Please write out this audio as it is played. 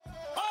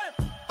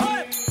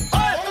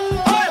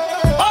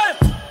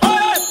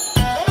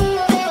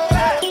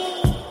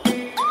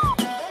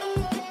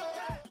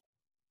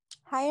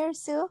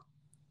Sue.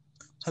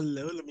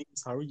 Hello,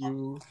 Lamise. How are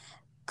you?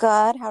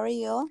 Good. How are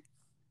you?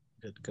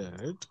 Good,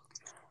 good.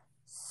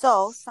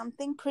 So,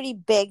 something pretty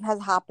big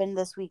has happened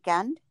this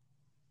weekend,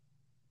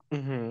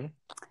 Mm-hmm.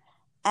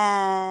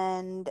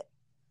 and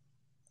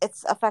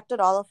it's affected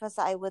all of us,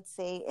 I would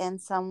say, in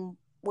some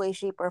way,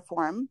 shape, or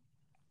form.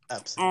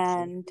 Absolutely.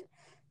 And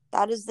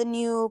that is the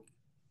new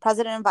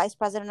president and vice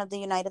president of the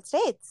United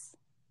States.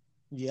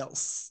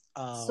 Yes.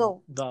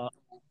 So, The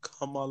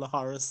Kamala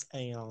Harris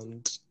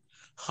and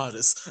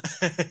Harris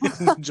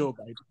and Joe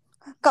Biden.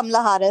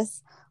 Kamala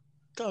Harris,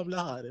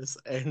 Kamala Harris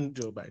and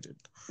Joe Biden.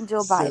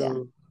 Joe Biden.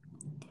 So,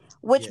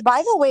 Which,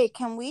 by the yes.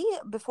 way,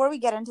 before we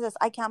get into this,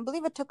 I can't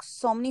believe it took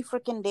so many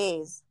freaking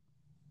days.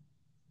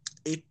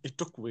 It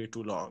took way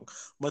too long.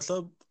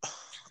 Matlab,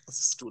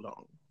 it's too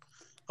long.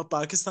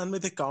 Pakistan,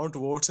 they count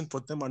votes and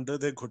put them under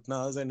their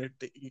ghutnas, and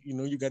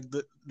you get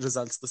the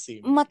results the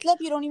same day. Matlab,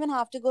 you don't even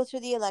have to go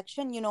through the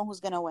election. You know who's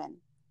going to win.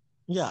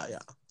 Yeah, yeah.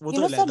 वो You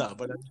तो know, so अलग,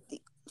 but the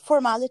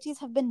formalities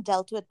have been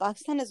dealt with.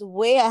 Pakistan is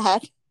way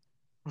ahead.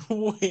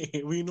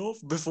 we know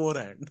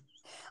beforehand.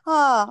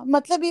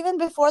 Matlab, even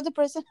before the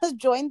person has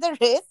joined the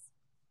race,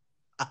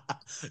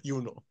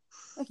 You know.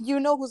 you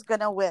know who's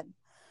gonna win.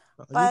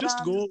 You But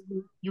just go,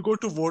 you go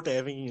to vote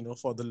every,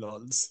 for the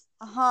lols.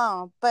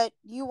 but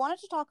you wanted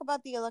to talk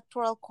about the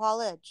electoral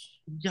college.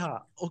 Yeah,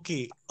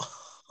 okay.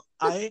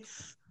 I,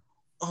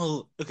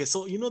 okay.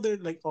 So, there are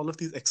like all of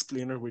these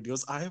explainer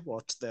videos. I have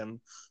watched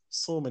them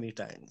so many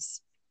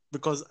times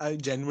because I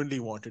genuinely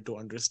wanted to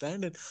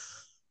understand, and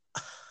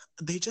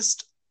they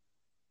just,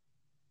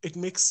 it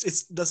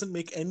doesn't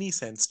make any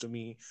sense to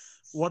me.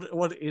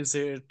 What is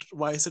it?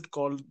 Why is it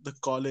called the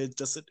college?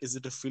 Is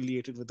it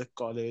affiliated with the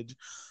college?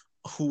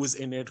 Who is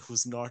in it,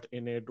 who's not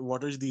in it,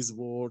 what are these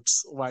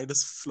votes, why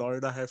does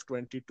Florida have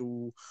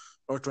 22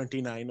 or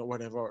 29 or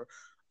whatever,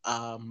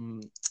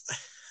 um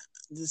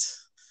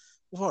this,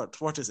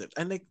 what is it,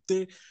 and like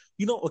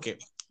okay,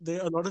 there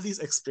are a lot of these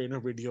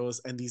explainer videos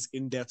and these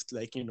in-depth,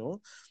 like,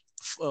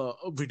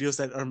 videos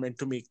that are meant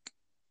to make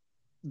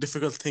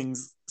difficult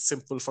things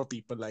simple for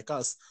people like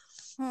us,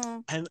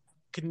 and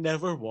can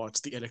never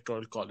watch the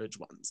electoral college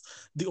ones.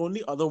 The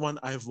only other one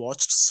I've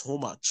watched so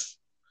much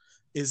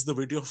is the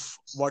video of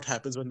what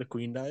happens when the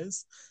queen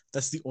dies.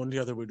 That's the only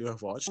other video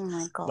I've watched. Oh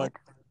my But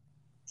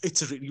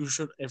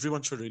god.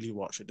 everyone should really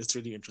watch it. It's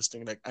really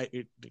interesting. The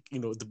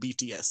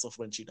BTS of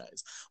when she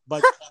dies.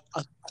 But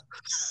uh,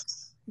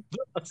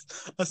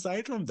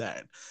 aside from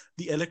that,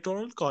 the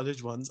electoral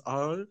college ones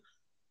are,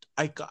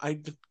 I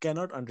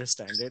cannot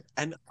understand it.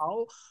 And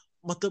how,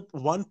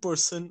 one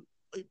person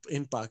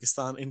in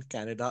Pakistan, in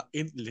Canada,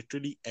 in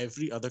literally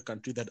every other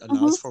country that Mm-hmm.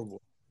 allows for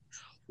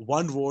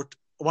vote,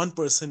 one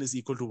person is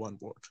equal to one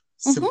vote.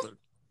 Mm-hmm. Simple.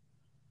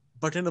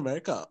 But in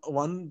America,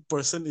 one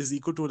person is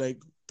equal to like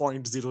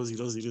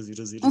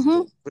 0.0000000.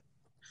 Mm-hmm.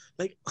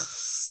 Like,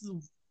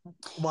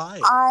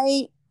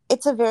 why?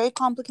 It's a very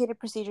complicated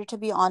procedure, to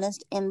be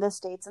honest, in the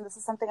States, and this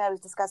is something I was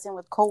discussing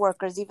with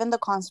coworkers. Even the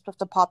concept of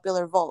the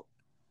popular vote,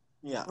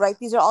 Yeah. right?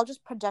 These are all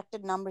just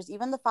projected numbers.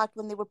 Even the fact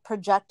when they would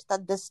project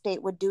that this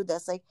state would do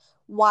this, like,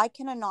 why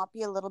can it not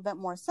be a little bit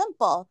more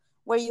simple,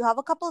 where you have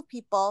a couple of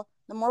people,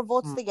 the more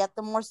votes they get,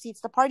 the more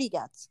seats the party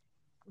gets.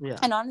 Yeah.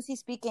 And honestly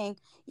speaking,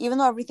 even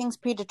though everything's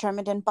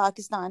predetermined in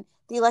Pakistan,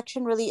 the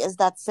election really is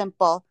that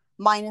simple,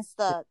 minus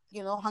the,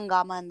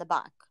 hangama in the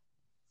back.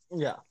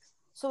 Yeah.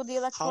 So the How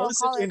electoral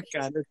is it in college,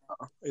 Canada?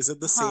 Is it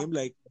the same,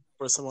 like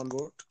person one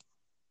vote?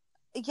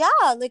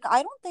 yeah, like,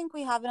 I don't think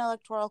we have an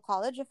electoral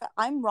college. If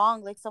I'm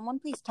wrong, like, someone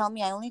please tell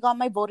me. I only got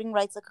my voting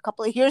rights like a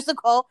couple of years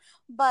ago,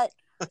 but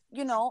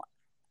you know,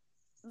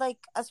 like,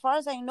 as far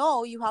as I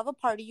know, you have a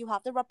party, you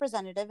have the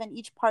representative, and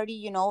each party,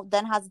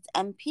 then has its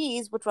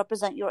MPs which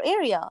represent your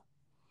area.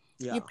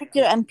 Yeah. You pick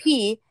your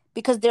MP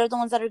because they're the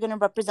ones that are going to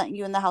represent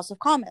you in the House of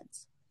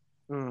Commons.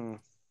 Mm.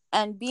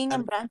 And being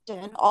in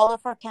Brampton, all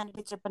of our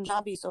candidates are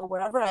Punjabi, so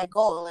wherever I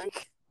go,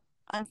 like,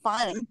 I'm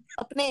fine.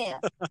 Apne.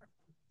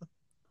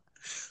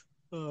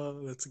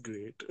 Oh, that's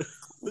great.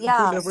 You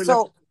Yeah. never left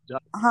So,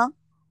 Punjab.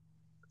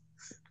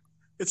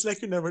 It's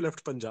like you never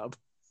left Punjab.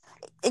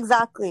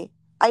 exactly.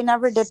 I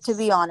never did, to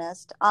be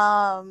honest.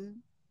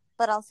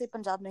 But I'll say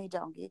Punjab nahi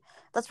jaungi.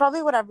 That's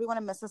probably what everyone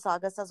in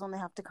Mississauga says when they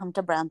have to come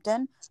to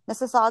Brampton.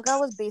 Mississauga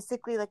was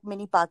basically like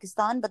mini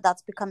Pakistan, but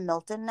that's become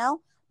Milton now.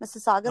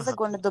 Mississauga is like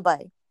going to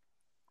Dubai.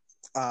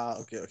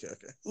 Okay.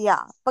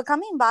 Yeah, but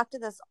coming back to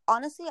this,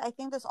 honestly, I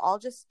think this all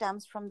just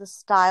stems from the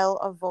style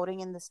of voting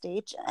in the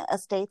state,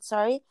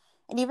 sorry,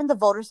 and even the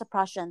voter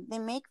suppression. They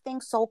make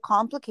things so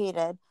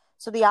complicated,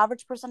 so the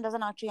average person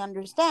doesn't actually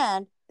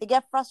understand. They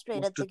get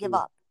frustrated, What to they give do?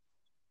 up.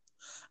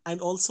 And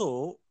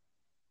also,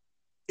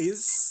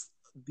 is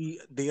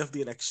the day of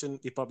the election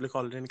a public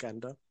holiday in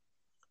Canada?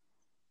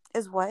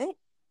 Is what?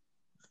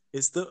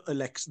 Is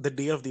the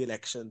day of the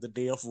election, the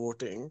day of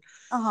voting,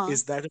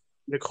 is that a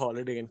public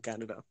holiday in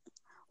Canada?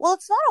 Well,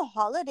 it's not a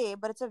holiday,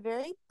 but it's a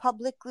very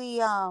publicly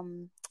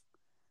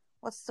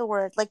what's the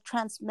word? Like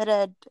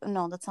transmitted.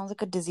 No, that sounds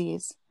like a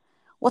disease.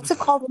 what's it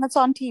called when it's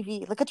on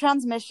TV? Like a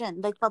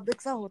transmission, like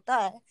public sa hota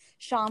hai,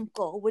 sham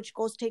ko, which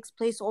takes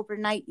place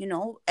overnight,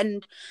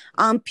 and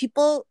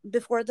people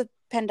before the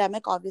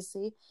pandemic,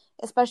 obviously,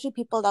 especially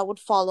people that would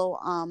follow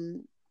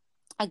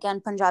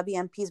again Punjabi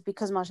MPs,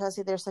 because mashallah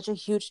say they're such a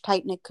huge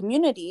tight knit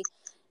community.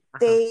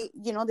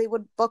 Uh-huh. They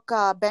would book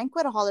a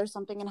banquet hall or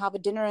something and have a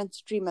dinner and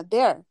stream it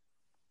there.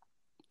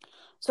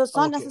 So it's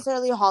not Okay.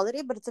 necessarily a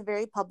holiday, but it's a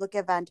very public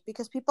event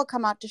because people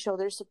come out to show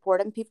their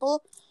support, and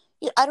people,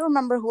 I don't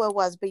remember who it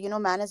was, but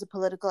man is a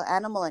political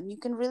animal, and you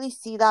can really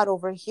see that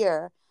over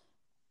here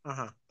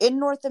Uh-huh. in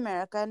North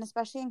America, and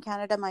especially in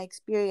Canada, my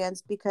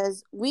experience,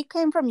 because we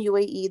came from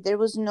UAE, there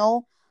was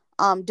no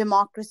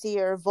democracy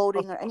or Of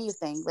voting or course.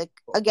 anything. Like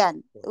Of course.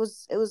 again, Of it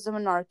course. was a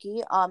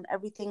monarchy.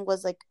 Everything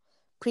was like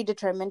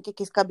predetermined कि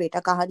किसका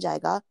बेटा कहाँ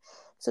जाएगा.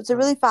 So it's a Uh,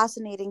 really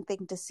fascinating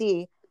thing to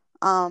see.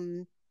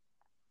 Um,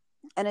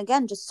 and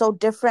again, just so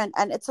different,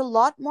 and it's a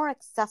lot more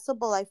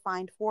accessible, I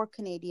find, for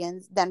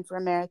Canadians than for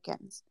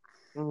Americans.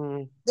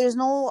 mm, There's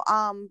no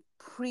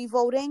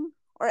pre-voting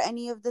or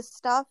any of this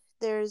stuff.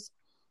 There's,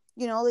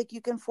 like,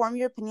 you can form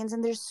your opinions,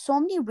 and there's so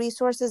many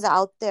resources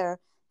out there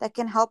that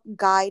can help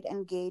guide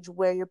and gauge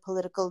where your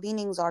political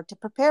leanings are to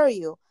prepare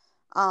you.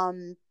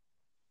 um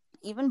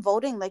Even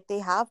voting, like, they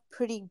have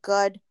pretty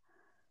good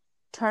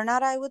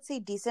turnout, I would say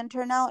decent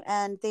turnout,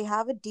 and they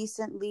have a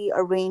decently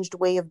arranged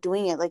way of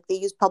doing it. Like, they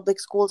use public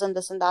schools and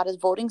this and that as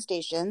voting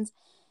stations.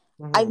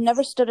 I've mhm.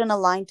 never stood in a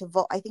line to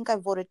vote. I think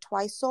I've voted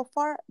twice so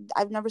far.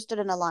 I've never stood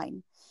in a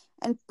line.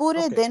 And pure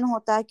Okay. din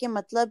hota hai, ke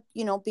matlab,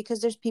 because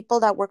there's people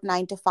that work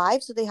 9 to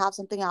 5, so they have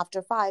something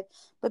after 5.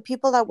 But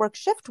people that work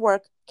shift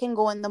work can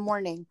go in the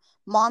morning.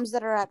 Moms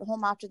that are at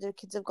home after their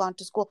kids have gone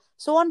to school.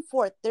 So on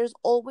forth, there's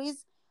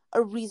always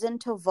a reason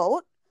to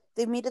vote.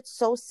 They've made it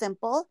so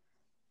simple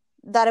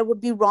that it would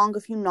be wrong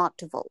of you not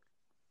to vote.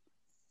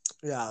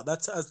 Yeah,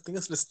 that's I think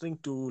I was listening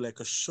to like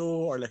a show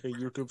or like a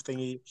YouTube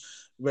thingy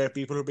where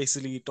people are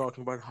basically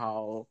talking about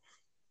how,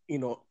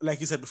 like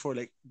you said before,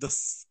 like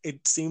this,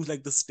 it seems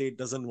like the state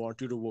doesn't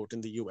want you to vote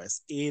in the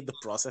US. The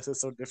process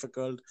is so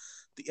difficult,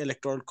 the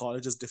electoral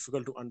college is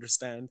difficult to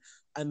understand,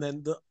 and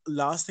then the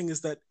last thing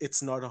is that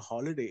it's not a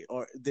holiday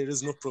or there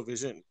is no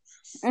provision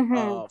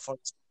Mm-hmm. for,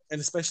 and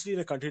especially in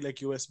a country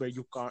like US where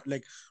you can't,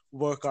 like,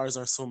 work hours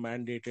are so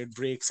mandated,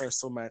 breaks are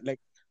so like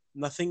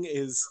nothing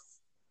is,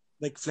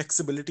 like,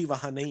 flexibility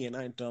wahan nahi hai na,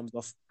 in terms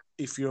of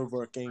if you're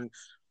working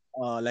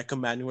like a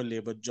manual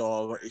labor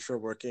job, or if you're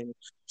working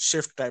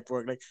shift type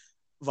work, like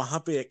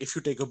wahan pe if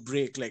you take a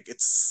break, like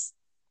it's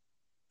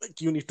like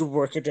you need to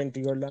work it into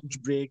your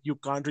lunch break, you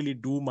can't really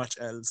do much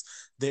else.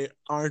 There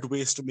aren't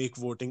ways to make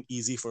voting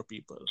easy for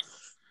people.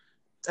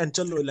 And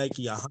chalo, like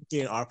yahan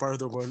ke our part of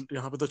the world,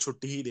 yahan pe to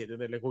chutti hi de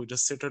dete, like, oh,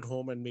 just sit at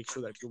home and make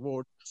sure that you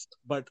vote.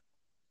 But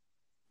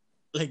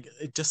like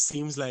it just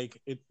seems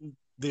like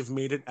they've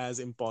made it as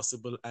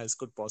impossible as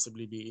could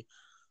possibly be.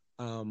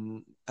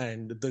 And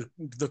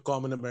the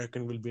common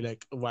American will be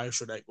like, why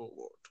should I go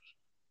vote?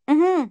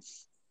 Mm-hmm.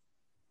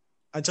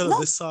 And chalo, No.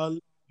 this saal,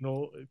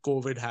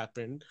 COVID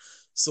happened,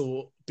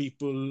 so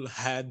people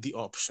had the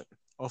option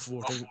of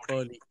voting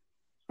early,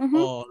 Mm-hmm.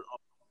 or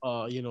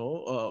uh, you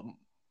know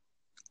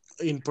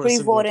in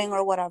person voting. Pre-voting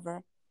or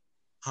whatever.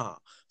 Huh.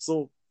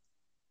 So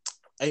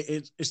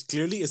it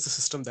clearly is a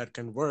system that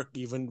can work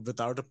even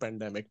without a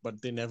pandemic,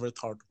 but they never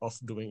thought of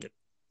doing it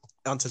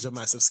on such a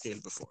massive scale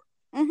before.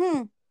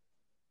 Mm-hmm.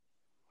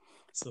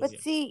 So But yeah.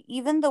 see,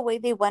 even the way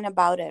they went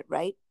about it,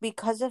 right?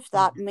 Because of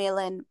that Mhm.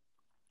 mail-in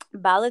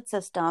ballot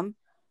system,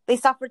 they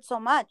suffered so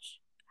much.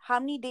 How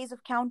many days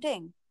of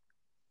counting?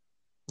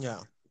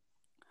 Yeah.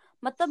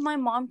 Matlab, my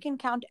mom can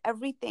count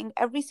everything,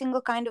 every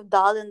single kind of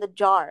dal in the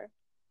jar.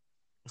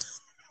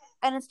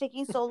 And it's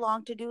taking so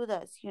long to do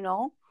this.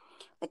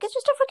 Like, it's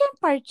just a freaking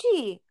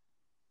parchi.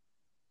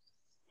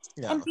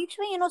 Yeah. And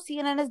between,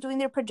 CNN is doing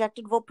their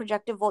projected vote,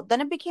 projected vote.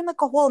 Then it became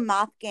like a whole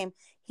math game.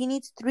 He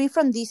needs 3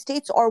 from these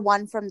states or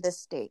 1 from this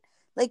state.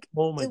 Like,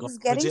 Oh my it God. was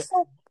getting Vijay,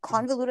 so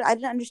convoluted. I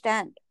didn't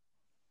understand.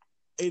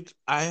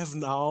 I have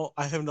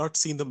not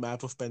seen the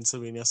map of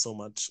Pennsylvania so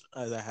much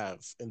as I have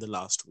in the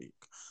last week.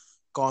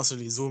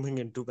 Constantly zooming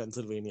into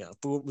Pennsylvania,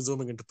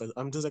 zooming into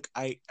I'm just like,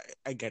 I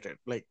get it.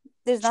 Like,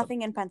 There's shut.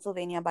 nothing in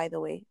Pennsylvania, by the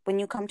way. When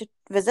you come to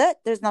visit,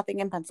 there's nothing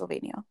in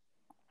Pennsylvania.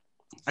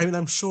 I mean,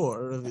 I'm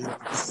sure,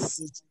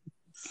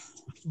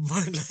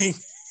 but like,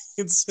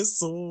 it's just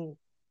so,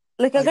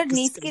 Like, I agar cause,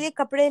 niece ke liye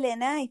kapde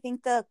lena hai, I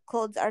think the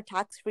clothes are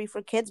tax free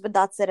for kids, but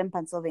that's it in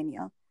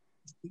Pennsylvania.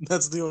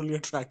 that's the only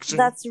attraction.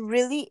 That's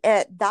really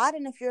it. That,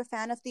 and if you're a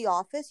fan of The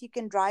Office, you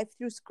can drive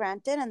through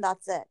Scranton, and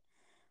that's it.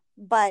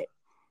 But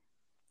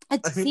I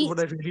it's mean, see, would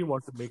I really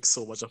want to make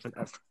so much of an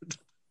effort?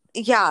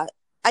 yeah.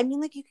 I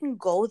mean, like, you can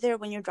go there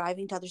when you're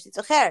driving to other states.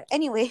 Okay,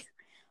 anyway,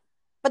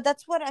 but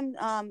that's what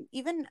I'm.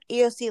 Even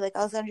AOC, like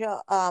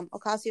Alessandra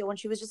Ocasio, when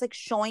she was just like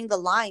showing the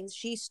lines,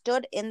 she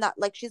stood in that,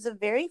 like, she's a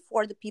very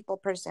for the people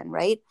person,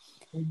 right?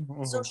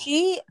 So Mhm.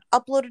 she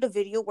uploaded a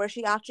video where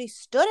she actually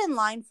stood in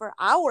line for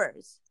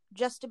hours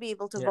just to be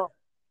able to Yeah. vote.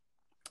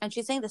 And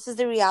she's saying this is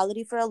the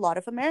reality for a lot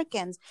of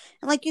Americans.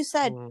 And like you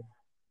said, Mhm.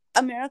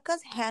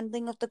 America's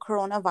handling of the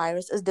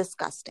coronavirus is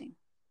disgusting.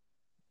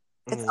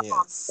 It's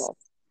Yes. abominable.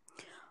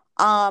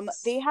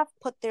 Yes. They have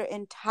put their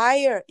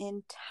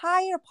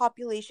entire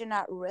population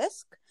at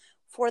risk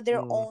for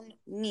their Mm, own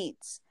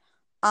needs.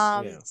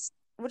 Um, yes.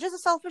 which is a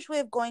selfish way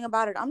of going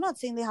about it. I'm not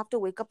saying they have to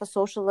wake up a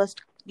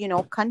socialist,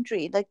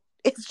 country. Like,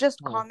 it's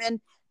just Mm,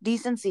 common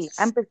decency,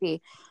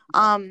 empathy.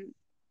 Um,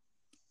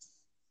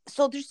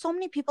 so there's so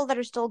many people that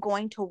are still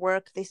going to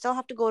work. They still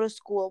have to go to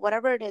school,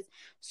 whatever it is.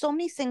 So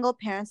many single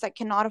parents that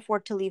cannot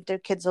afford to leave their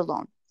kids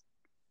alone.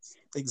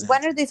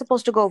 When are exactly. they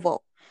supposed to go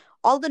vote?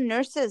 All the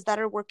nurses that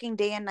are working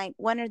day and night,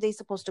 when are they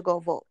supposed to go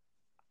vote?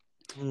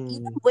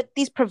 Even Mm, with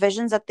these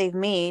provisions that they've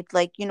made,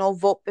 like,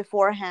 vote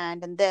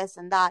beforehand and this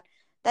and that,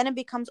 then it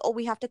becomes, oh,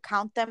 we have to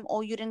count them.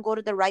 Oh, you didn't go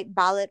to the right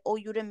ballot. Oh,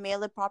 you didn't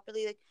mail it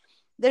properly. Like,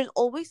 there's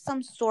always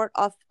some sort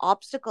of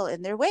obstacle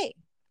in their way.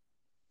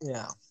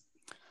 yeah.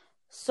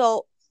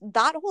 So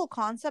that whole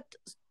concept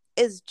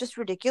is just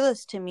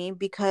ridiculous to me,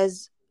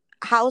 because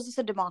how is this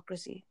a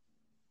democracy?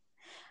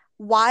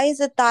 Why is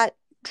it that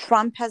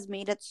Trump has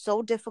made it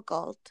so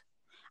difficult?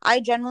 I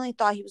genuinely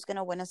thought he was going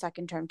to win a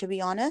second term, to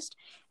be honest.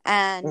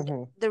 And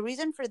Hmm. the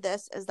reason for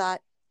this is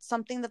that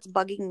something that's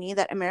bugging me,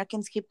 that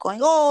Americans keep going,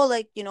 oh,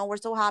 like, we're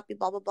so happy,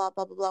 blah, blah, blah,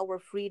 blah, blah, blah, we're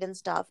freed and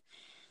stuff.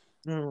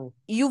 Mm.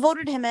 You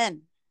voted him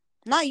in.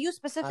 Not you Ab-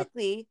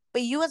 specifically,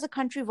 but you as a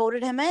country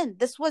voted him in.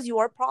 This was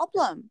your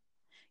problem.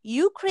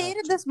 You created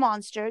Absolutely. this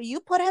monster, you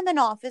put him in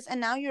office,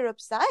 and now you're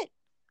upset.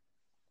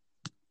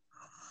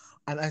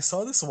 And I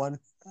saw this one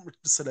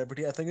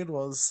celebrity. I think it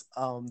was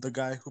the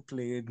guy who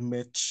played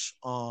Mitch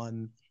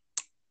on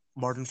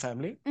Modern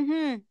Family,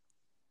 Mm-hmm.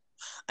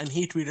 and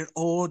he tweeted,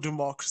 "Oh,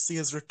 democracy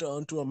has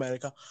returned to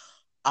America."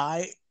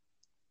 I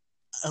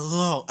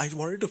I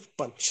wanted to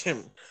punch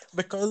him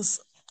because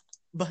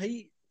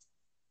by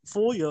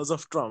 4 years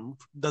of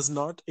Trump does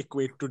not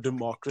equate to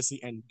democracy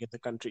ending in the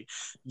country.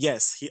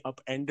 Yes, he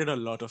upended a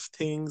lot of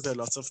things. There are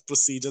lots of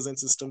procedures and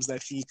systems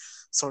that he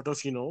sort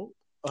of,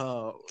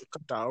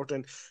 cut out,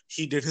 and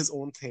he did his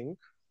own thing.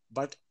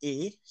 But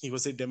A, he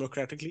was a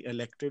democratically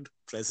elected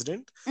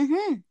president.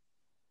 Mm-hmm.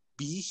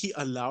 B, he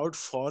allowed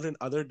for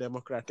another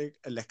democratic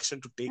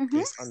election to take Mm-hmm.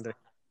 place under.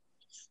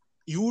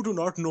 You do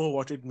not know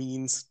what it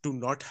means to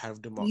not have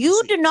You do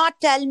democracy. not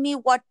tell me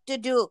what to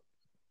do.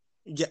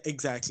 Yeah,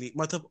 exactly.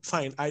 Matlab,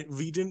 fine.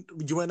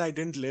 You and I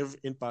didn't live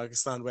in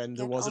Pakistan when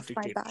there Get was a off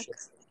my back. dictatorship.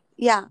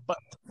 Yeah. But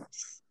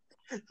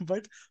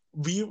but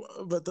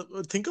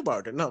think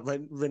about it now.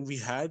 When we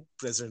had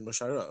President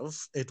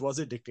Musharraf, it was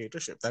a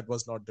dictatorship. That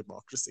was not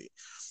democracy.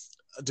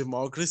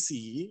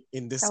 Democracy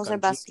in That this was our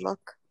country, best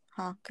look.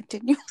 Huh?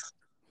 Continue.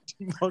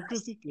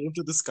 democracy came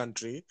to this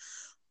country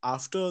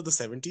after the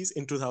 70s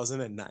in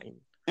 2009.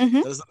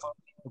 Mm-hmm. That is the first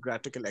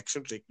democratic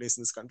election to take place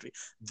in this country.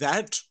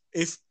 That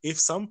if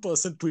some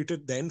person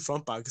tweeted then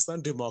from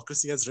Pakistan,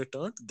 democracy has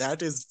returned,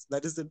 that is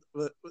an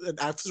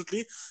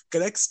absolutely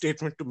correct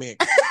statement to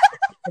make.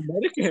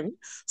 American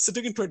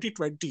sitting in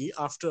 2020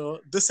 after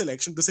this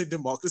election to say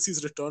democracy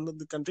is returned in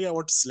the country, I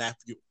want to slap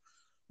you.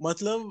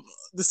 Matlab,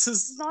 this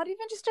is Not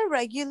even just a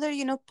regular,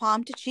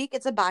 palm to cheek.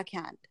 It's a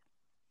backhand.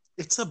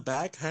 it's a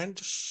backhand,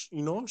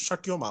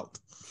 shut your mouth.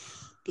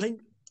 Like,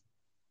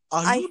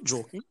 are I you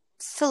joking?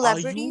 Are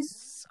you?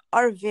 Celebrities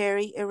are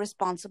very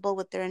irresponsible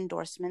with their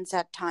endorsements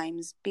at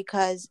times,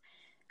 because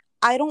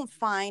I don't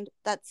find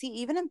that, see,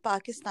 even in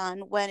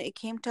Pakistan, when it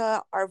came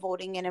to our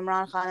voting and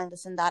Imran Khan and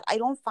this and that, I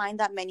don't find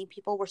that many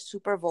people were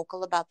super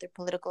vocal about their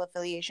political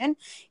affiliation.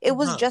 It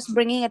was Huh, just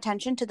bringing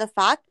attention to the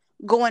fact,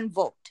 go and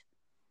vote,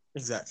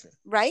 exactly.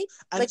 right?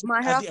 And Like, at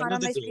Mahira the end Khan of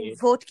on the my screen, day,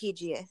 vote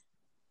kijiye.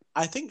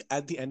 I think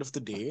at the end of the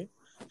day,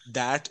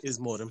 that is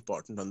more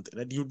important on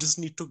that. You just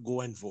need to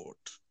go and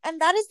vote. And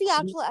that is the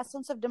actual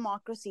essence of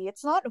democracy.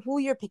 It's not who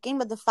you're picking,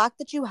 but the fact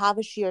that you have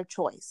a sheer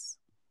choice.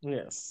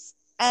 Yes.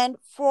 And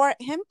for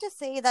him to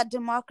say that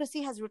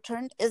democracy has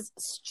returned is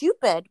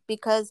stupid,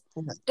 because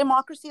Yeah,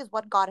 democracy is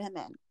what got him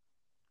in.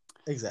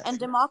 And exactly.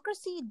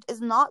 democracy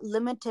is not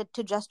limited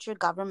to just your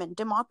government.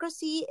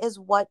 Democracy is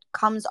what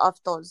comes of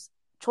those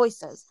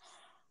choices,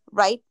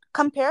 right?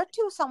 Compared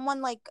to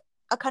someone like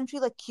a country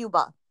like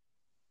Cuba,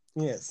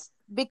 Yes.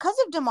 because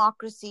of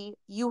democracy,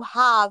 you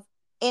have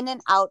in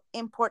and out,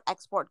 import,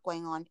 export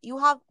going on. You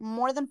have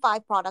more than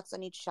 5 products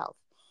on each shelf.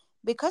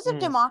 Because of Mm,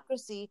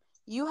 democracy,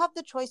 you have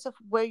the choice of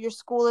where your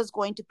school is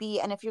going to be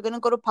and if you're going to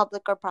go to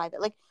public or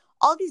private. Like,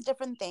 all these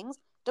different things.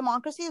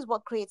 Democracy is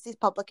what creates these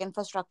public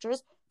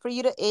infrastructures for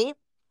you to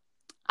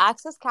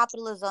access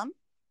capitalism,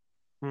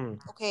 mm,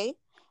 okay,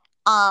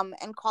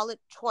 and call it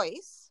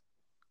choice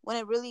when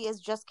it really is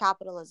just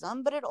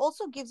capitalism. But it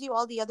also gives you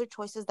all the other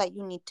choices that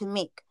you need to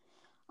make,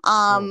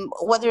 mm,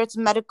 whether it's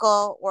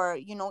medical or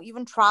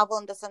even travel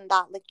and this and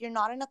that. Like, you're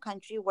not in a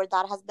country where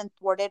that has been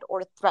thwarted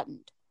or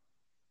threatened.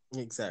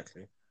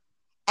 exactly.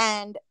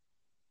 And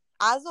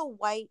as a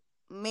white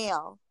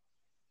male,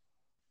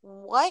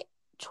 what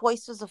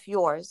choices of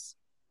yours,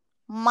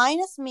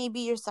 minus maybe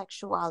your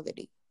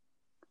sexuality,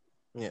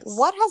 Yes.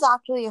 what has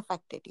actually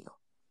affected you?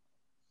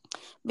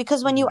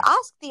 Because when you Mhm.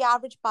 ask the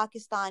average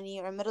Pakistani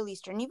or Middle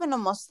Eastern, even a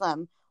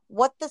Muslim,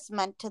 what this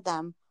meant to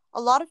them,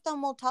 a lot of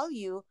them will tell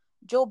you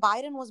Joe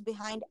Biden was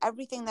behind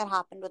everything that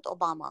happened with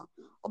Obama.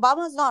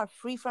 Obama is not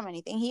free from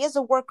anything. He is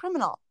a war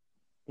criminal.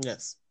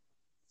 Yes,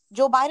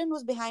 Joe Biden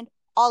was behind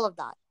all of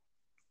that.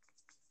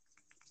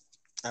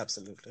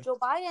 absolutely. Joe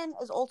Biden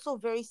is also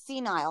very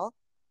senile.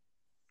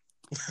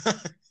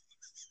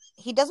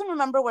 He doesn't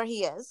remember where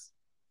he is.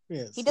 He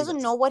Yes, he doesn't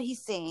does. know what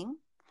he's saying.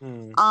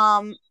 Hmm.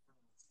 Um,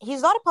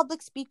 he's not a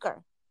public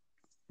speaker.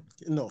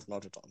 No,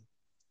 not at all.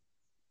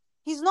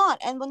 He's not.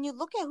 And when you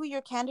look at who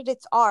your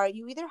candidates are,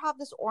 you either have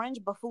this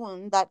orange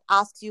buffoon that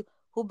asks you,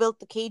 who built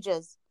the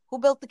cages? Who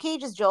built the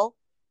cages, Joe?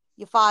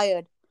 You're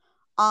fired.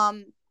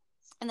 Um,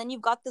 and then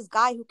you've got this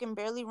guy who can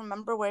barely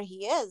remember where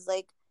he is.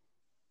 Like,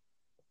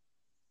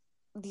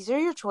 these are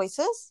your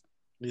choices?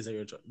 These are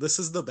your choices. This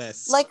is the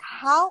best Like,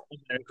 how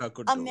America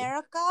could do.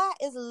 America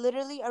is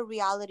literally a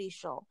reality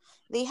show.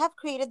 They have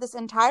created this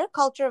entire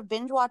culture of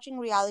binge watching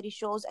reality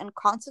shows and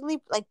constantly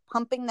like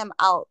pumping them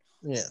out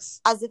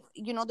Yes. as if,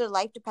 their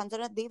life depends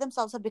on it. They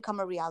themselves have become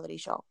a reality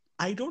show.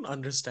 I don't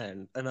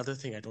understand. Another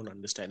thing I don't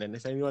understand, and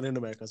if anyone in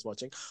America is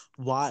watching,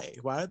 why?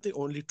 Why are there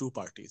only two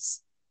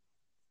parties?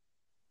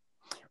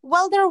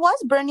 Well, there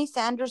was Bernie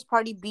Sanders'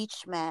 party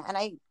Beachman, and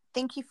I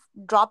think he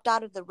dropped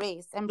out of the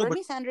race. And No, but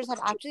Bernie Sanders had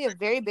actually a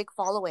very big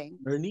following.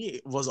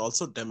 Bernie was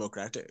also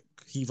Democratic.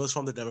 He was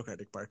from the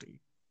Democratic Party.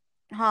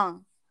 Huh.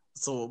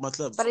 So,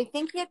 matlab, But I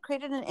think he had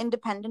created an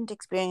independent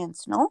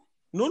experience, no?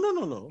 no, no,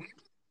 no, no.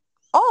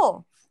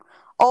 Oh,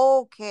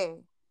 okay.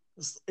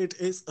 It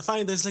is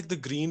fine. There's like the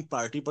Green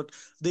Party, but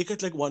they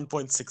get like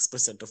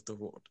 1.6% of the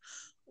vote.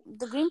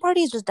 The Green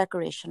Party is just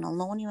decorational.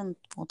 No one even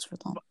votes for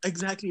them.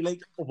 Exactly.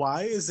 Like,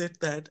 why is it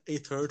that a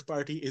third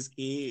party is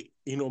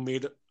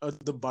made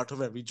the butt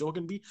of every joke,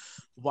 and B,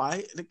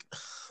 why, like,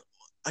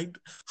 I,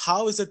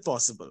 how is it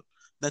possible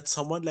that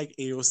someone like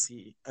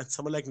AOC and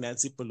someone like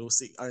Nancy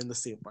Pelosi are in the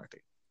same party?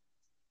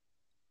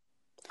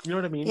 You know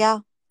what I mean? Yeah.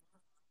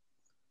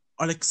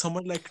 Or like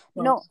someone like Trump.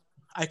 No,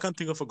 I can't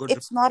think of a good.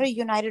 it's not a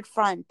united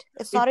front.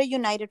 It's It not a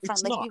united front.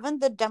 it's Like, not. even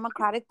the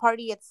Democratic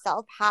Party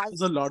itself There's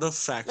has, a lot of like,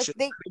 fraction.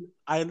 they,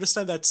 I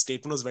understand that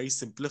statement was very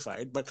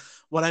simplified, but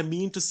what I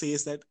mean to say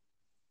is that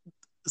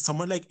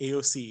someone like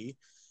AOC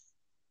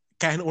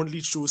can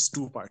only choose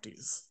two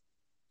parties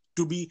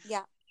to be.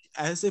 yeah,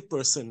 As a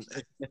person,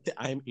 let's say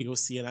I'm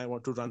AOC and I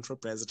want to run for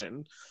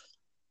president,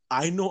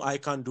 I know I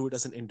can't do it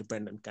as an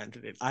independent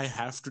candidate. I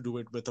have to do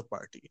it with a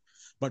party.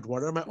 But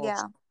what are my yeah.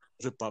 options?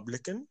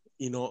 Republican,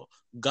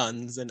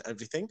 guns and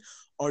everything,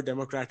 or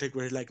Democratic,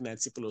 where like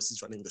Nancy Pelosi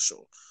is running the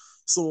show.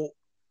 So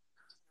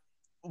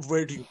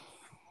where do you?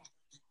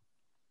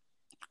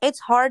 It's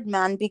hard,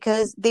 man,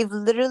 because they've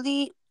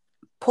literally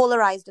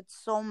polarized it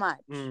so much.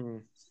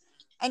 Mm,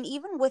 And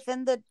even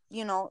within the,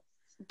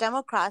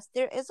 Democrats,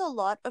 there is a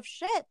lot of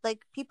shit.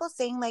 Like, people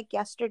saying, like,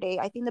 yesterday,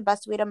 I think the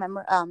best way to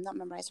not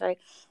memorize, sorry,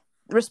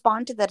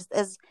 respond to this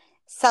is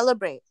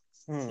celebrate.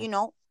 mm, You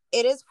know,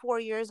 it is 4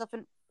 years of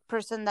a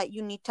person that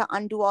you need to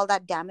undo all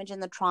that damage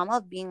and the trauma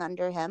of being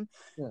under him.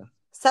 yeah,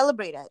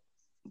 Celebrate it.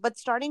 But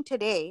starting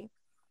today,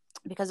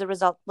 because the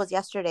result was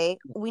yesterday,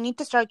 we need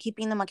to start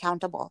keeping them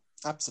accountable.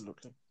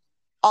 absolutely.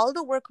 All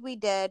the work we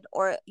did,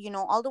 or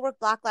all the work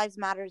Black Lives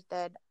Matters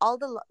did, all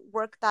the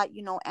work that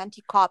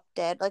anti-cop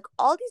did, like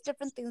all these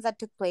different things that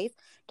took place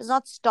does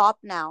not stop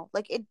now.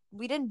 Like,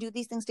 we didn't do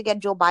these things to get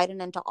Joe Biden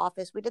into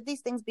office. We did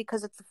these things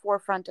because it's the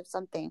forefront of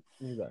something.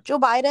 Exactly. Joe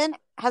Biden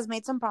has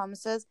made some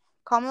promises.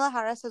 Kamala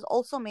Harris has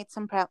also made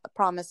some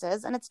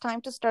promises, and it's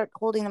time to start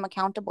holding them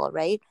accountable,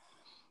 right?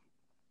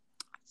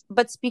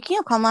 But speaking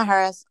of Kamala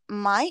Harris,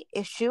 my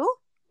issue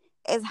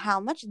is how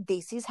much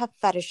Desis have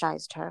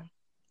fetishized her.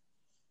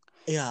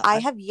 Yeah, I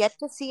have yet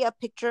to see a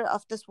picture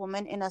of this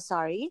woman in a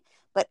sari,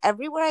 but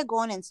everywhere I go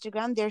on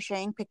Instagram, they're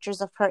sharing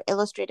pictures of her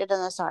illustrated in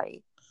a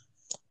sari.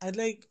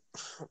 like.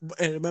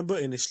 I remember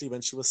initially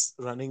when she was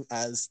running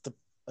as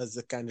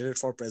the candidate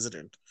for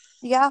president.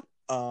 Yeah,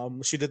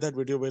 She did that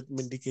video with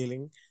Mindy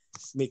Kaling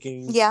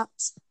making, yeah,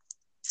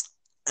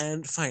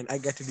 and fine, I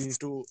get it. You need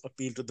to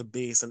appeal to the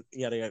base and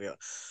yada yada yada.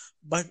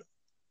 But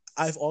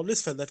I've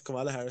always felt that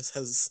Kamala Harris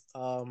has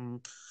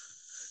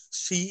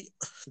she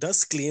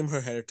does claim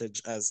her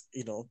heritage as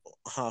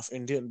half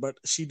Indian, but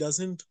she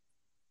doesn't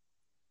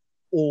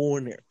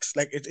own it.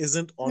 Like, it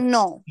isn't on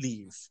no,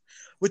 leave,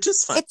 which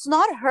is fine. it's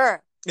not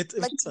her. Which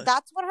Like, is fine.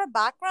 that's what her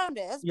background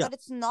is, Yeah, but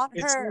it's not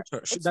it's her. not her.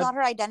 It's not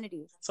her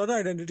identity. It's not her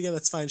identity, and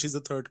that's fine. She's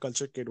a third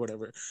culture kid,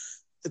 whatever.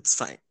 It's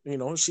fine.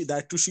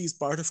 She's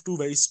part of two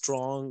very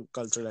strong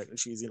culture. Like,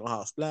 she's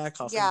half black,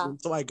 half Yeah, Indian.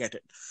 So I get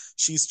it.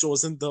 She's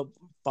chosen the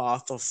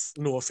path of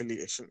no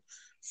affiliation.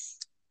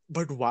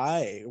 But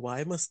why?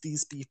 Why must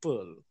these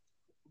people?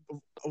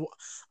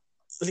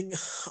 Like,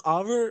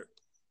 our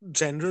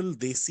general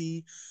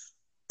Desi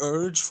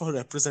urge for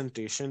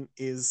representation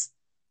is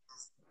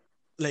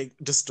like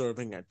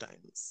disturbing at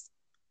times,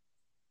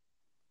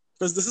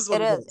 because this is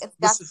what it it is. is. It's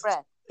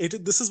desperate.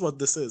 This is what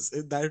this is.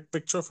 That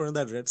picture of her in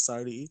that red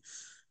sari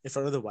in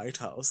front of the White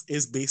House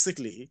is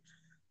basically,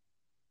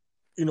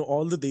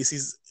 all the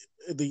Desis,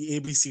 the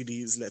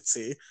ABCDs, let's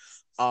say,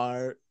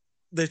 are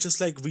they're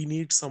just like, we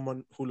need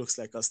someone who looks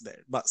like us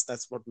there. But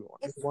that's what we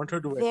want. We It's want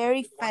her to wear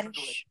very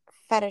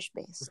fetish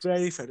based.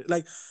 very fair.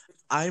 Like,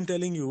 I'm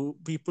telling you,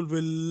 people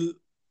will,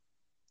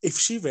 if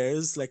she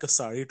wears like a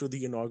sari to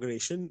the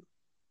inauguration,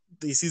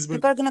 these will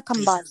People are gonna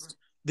combust.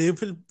 they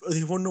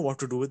won't know what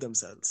to do with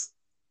themselves.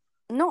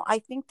 No, I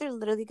think they're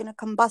literally gonna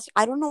combust.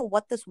 I don't know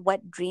what this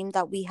wet dream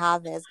that we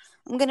have is.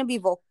 I'm gonna be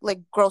like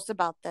gross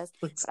about this,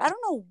 It's, but I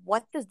don't know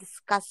what this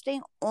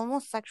disgusting,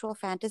 almost sexual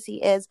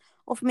fantasy is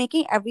of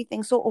making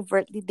everything so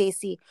overtly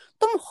desi.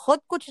 तुम खुद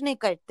कुछ नहीं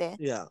करते,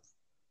 yeah,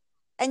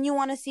 and you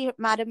want to see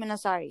Madam in a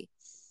sari.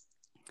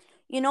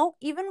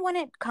 Even when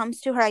it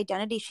comes to her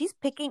identity, she's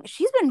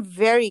been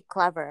very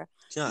clever.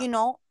 yeah. You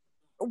know,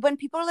 when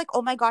people are like,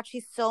 oh my God,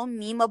 she's so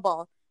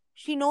memeable,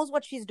 she knows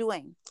what she's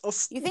doing.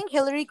 Of You think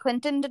Hillary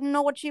Clinton didn't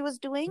know what she was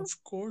doing?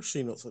 of course,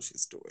 she knows what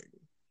she's doing.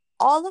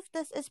 All of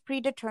this is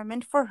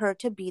predetermined for her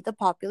to be the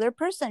popular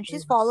person.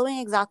 She's following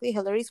exactly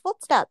Hillary's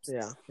footsteps.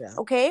 Yeah, yeah.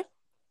 Okay?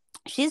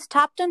 She's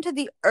tapped into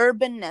the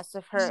urbanness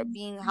of her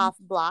being half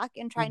black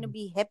and trying to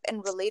be hip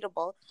and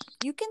relatable.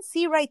 You can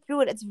see right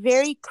through it. It's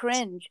very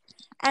cringe.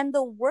 And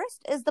the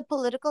worst is the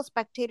political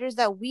spectators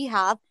that we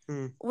have,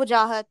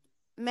 Wajahat,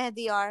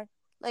 Mehdiar,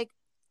 like,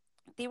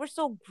 they were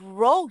so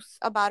gross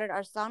about it.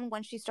 Our son,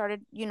 when she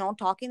started,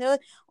 talking, they're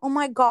like, oh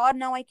my God,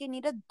 now I can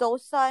eat a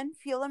dosa and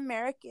feel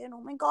American.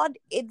 Oh my God,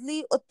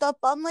 idli,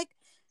 uttapam. Like,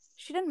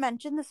 she didn't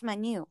mention this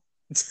menu.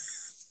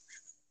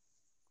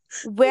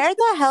 Where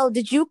the hell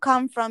did you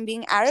come from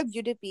being Arab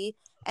UDP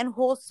and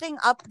hosting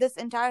up this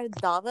entire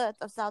dawat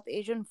of South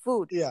Asian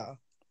food? Yeah.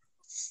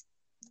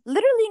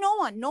 Literally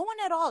no one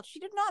at all. She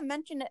did not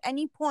mention at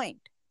any point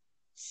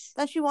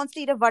that she wants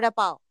to eat a vada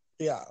pav.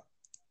 Yeah.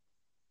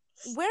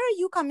 Where are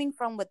you coming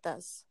from with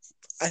this?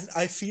 And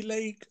I feel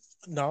like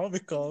now,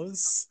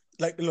 because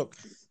like, look,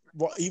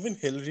 even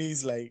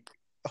Hillary's like,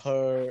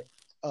 her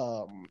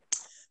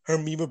her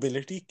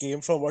memeability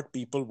came from what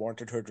people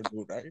wanted her to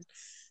do, right?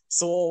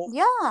 So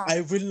Yeah.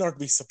 I will not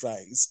be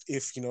surprised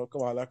if,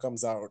 Kamala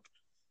comes out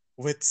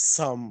with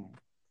some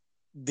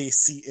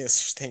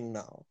desi-ish thing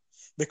now.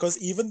 Because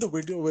even the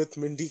video with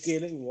Mindy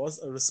Kaling was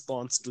a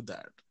response to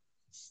that.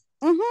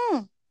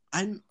 Mm-hmm.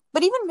 And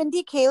But even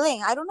Mindy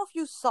Kaling, I don't know if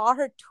you saw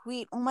her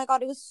tweet. Oh my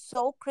God, it was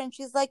so cringe.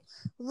 She's like,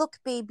 look,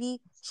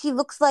 baby, she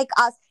looks like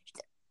us.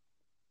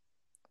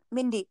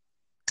 Mindy,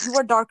 you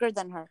are darker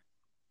than her.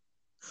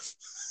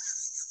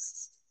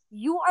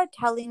 You are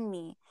telling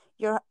me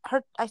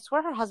I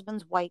swear her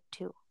husband's white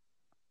too.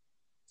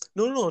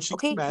 no, she's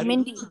Okay, married.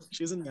 Mindy.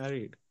 She isn't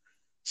married.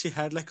 She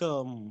had like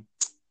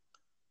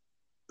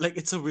like,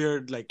 it's a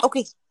weird, like,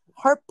 Okay,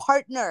 her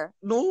partner.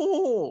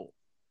 no,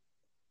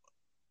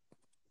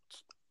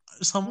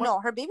 someone,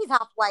 No, her baby's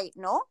half white,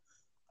 no?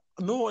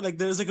 no, like,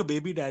 there's like a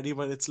baby daddy,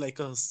 but it's like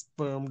a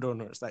sperm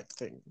donor type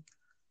thing.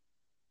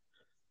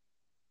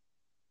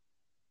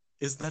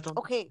 Is that on?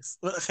 Okay.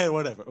 Well, okay,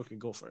 whatever. Okay,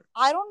 go for it.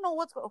 I don't know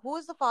who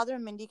is the father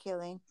of Mindy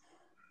Kaling.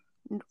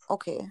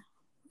 Okay.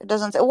 It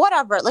doesn't say.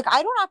 Whatever. Like,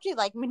 I don't actually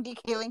like Mindy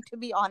Kaling, to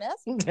be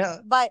honest. Yeah.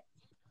 But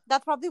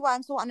that's probably why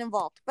I'm so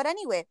uninvolved. But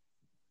anyway,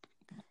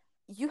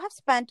 you have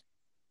spent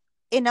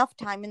enough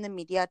time in the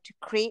media to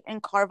create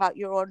and carve out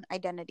your own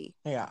identity.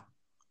 Yeah.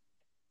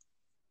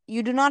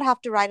 You do not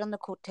have to ride on the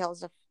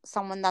coattails of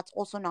someone that's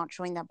also not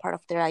showing that part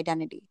of their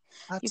identity.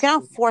 Absolutely. You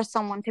cannot force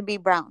someone to be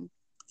brown.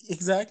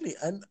 Exactly.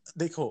 And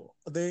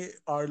there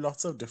are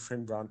lots of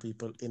different brown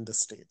people in the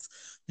States.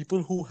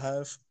 People who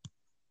have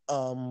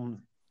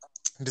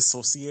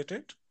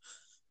dissociated,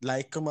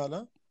 like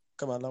Kamala,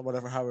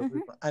 whatever, however.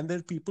 Mm-hmm. And there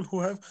are people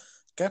who have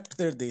kept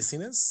their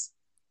desiness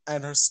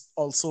and have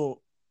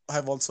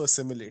also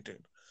assimilated.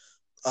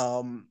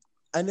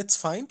 And it's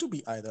fine to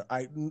be either.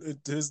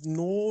 There's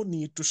no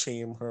need to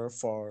shame her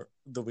for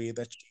the way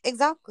that she,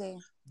 Exactly.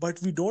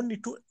 but we don't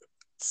need to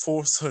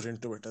force her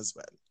into it as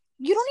well.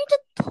 You don't need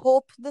to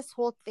tope this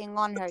whole thing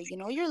on her.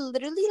 You're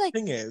literally like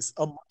Thing is,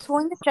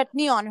 throwing the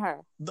chutney on her.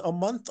 a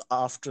month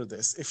after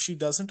this, if she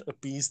doesn't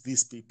appease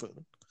these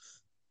people,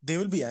 they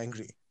will be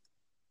angry.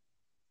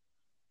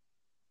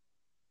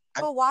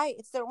 But why?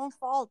 It's their own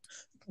fault.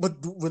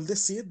 But will they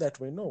see it that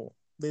way? No.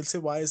 They'll say,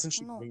 why isn't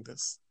she doing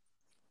this?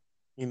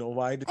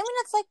 Why did... I mean,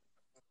 it's like,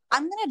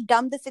 I'm going to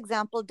dumb this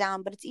example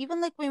down, but it's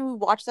even like when we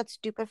watch that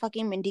stupid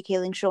fucking Mindy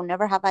Kaling show,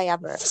 Never Have I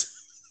Ever.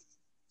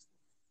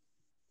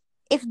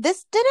 If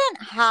this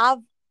didn't have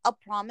a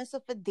promise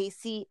of a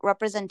desi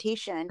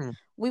representation,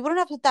 we wouldn't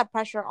have put that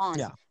pressure on.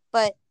 Yeah.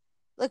 But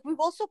like, we've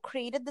also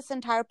created this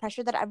entire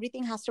pressure that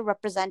everything has to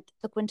represent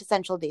the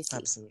quintessential desi.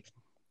 Absolutely.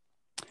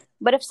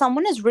 But if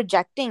someone is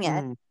rejecting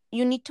it,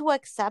 you need to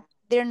accept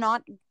they're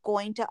not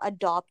going to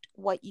adopt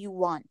what you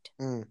want.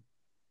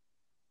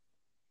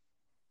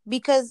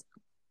 Because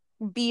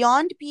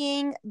beyond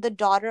being the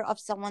daughter of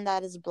someone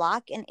that is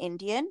black and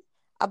Indian,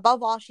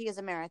 above all, she is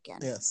American.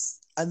 Yes.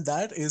 And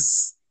that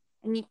is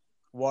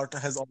what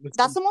has always...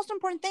 That's the most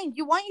important thing.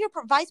 You want your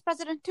vice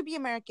president to be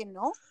American,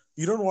 no?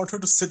 You don't want her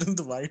to sit in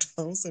the White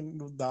House and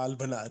do dal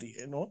bana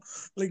rahi,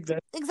 like that.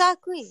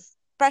 Exactly.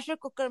 Pressure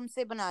cooker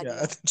se bana rahi.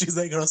 Yeah, she's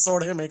like,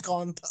 rasode mein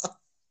kaun tha?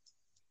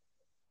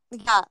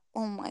 Yeah.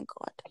 Oh my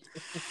God.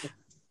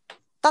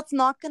 That's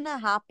not gonna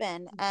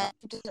happen. And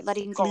just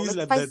letting go. Please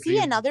Like, if let I that see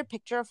dream. another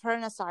picture of her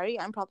in a sari,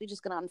 I'm probably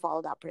just gonna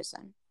unfollow that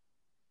person.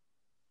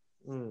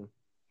 Mm.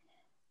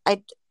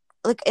 I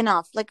like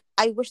enough. Like,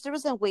 I wish there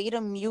was a way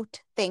to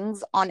mute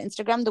things on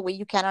Instagram the way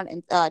you can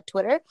on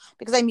Twitter,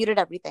 because I muted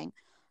everything.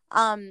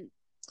 Um,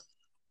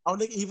 Or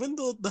like even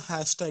though the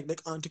hashtag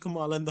like Auntie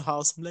Kamala in the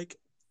house, I'm like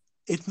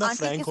इतना aunty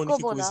frank होने किसको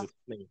की कोई बोला?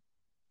 जरूरत नहीं.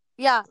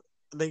 Yeah,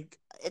 Like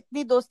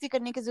इतनी दोस्ती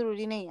करने की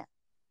जरूरी नहीं है.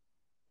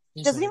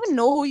 She doesn't even exactly.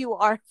 know who you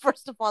are.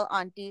 First of all,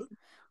 auntie.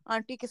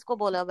 Auntie किसको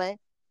बोला भाई?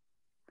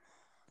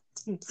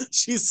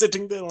 She's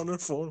sitting there on her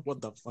phone.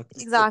 What the fuck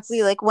is Exactly.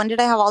 this? Like, when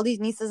did I have all these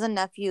nieces and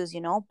nephews,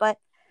 you know? But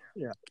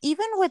Yeah.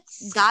 even with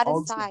that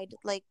Also, aside,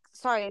 like,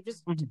 sorry,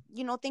 just,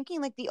 mhm,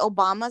 thinking like the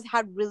Obamas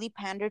had really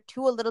pandered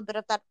to a little bit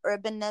of that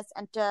urbanness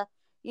and to,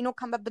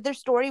 come back. But their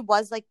story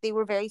was like they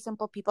were very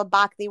simple people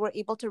back. They were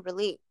able to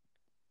relate.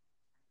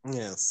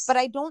 yes, But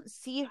I don't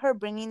see her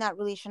bringing that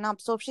relation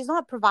up. So if she's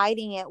not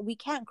providing it, we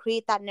can't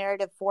create that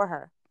narrative for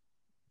her.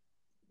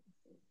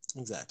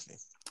 exactly.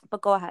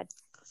 But go ahead.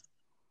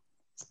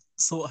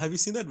 So have you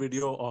seen that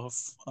video of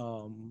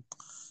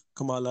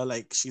Kamala,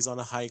 like she's on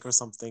a hike or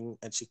something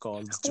and she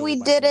calls Joe We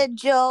did Biden? it,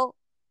 Joe.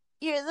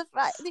 You're the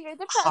How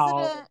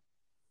president.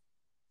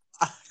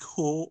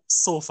 oh,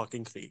 so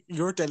fucking fake.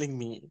 You're telling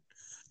me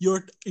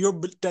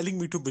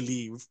to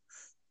believe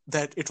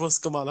that it was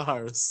Kamala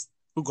Harris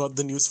who got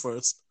the news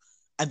first,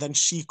 and then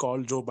she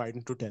called Joe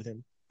Biden to tell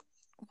him.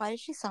 Why does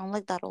she sound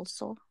like that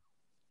also?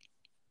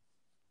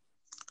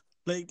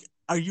 Like,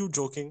 are you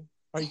joking?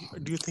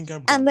 Do you think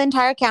I'm And the dumb?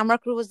 entire camera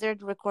crew was there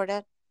to record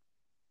it.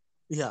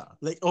 Yeah,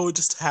 like oh, it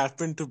just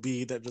happened to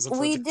be that there's a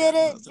We project did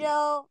it, cameras and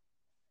Joe.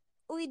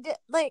 We did.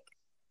 Like,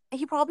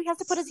 he probably has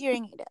to put his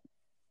hearing aid in.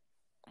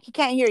 He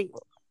can't hear you.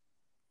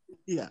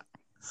 yeah.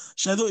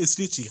 शायद वो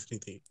इसलिए चीख रही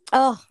थी.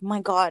 Oh my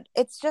God.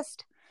 It's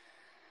just,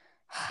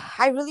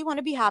 I really want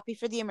to be happy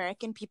for the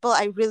American people.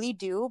 I really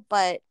do.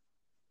 But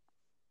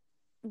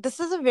this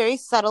is a very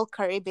subtle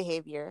curry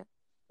behavior.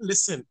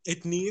 Listen,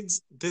 it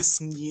needs this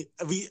need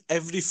we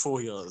every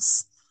 4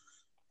 years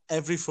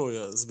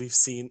we've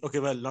seen, okay,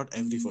 well, not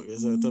every 4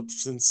 years,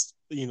 since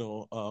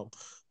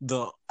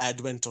the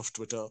advent of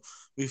Twitter,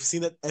 we've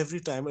seen that every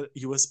time a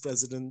US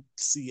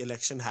presidency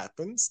election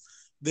happens,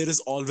 there is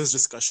always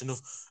discussion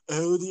of,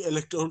 oh, the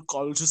electoral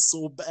college is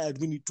so bad,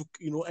 we need to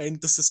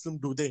end the system.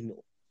 Do they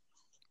know?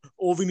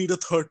 Oh, we need a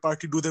third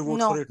party. Do they vote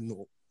for No, it?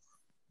 No.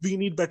 We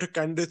need better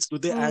candidates. Do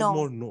they add no.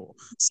 more? No.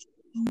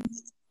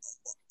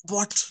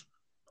 What?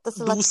 This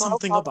Do electoral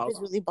something college about is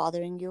really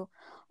bothering you.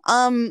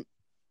 Um,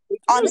 it.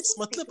 Yes,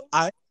 Honestly matlab, speaking,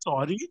 I'm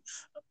sorry.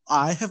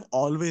 I have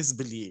always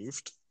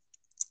believed,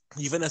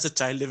 even as a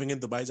child living in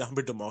Dubai, जहाँ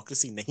पे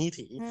democracy नहीं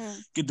थी, hmm,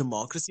 कि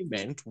democracy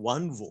meant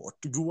one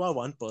vote. You are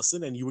one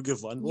person and you will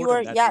give one you vote are,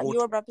 and that yeah, you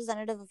vote. are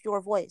representative of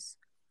your voice.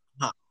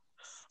 Huh.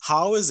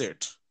 How is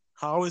it?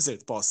 How is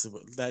it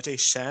possible that a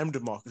sham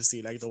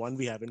democracy like the one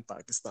we have in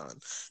Pakistan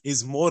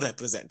is more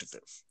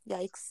representative?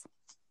 Yikes.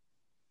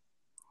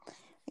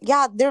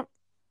 Yeah, they're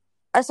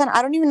Arsan,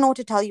 I don't even know what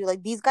to tell you.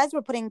 Like, these guys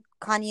were putting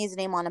Kanye's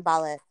name on a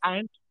ballot.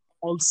 And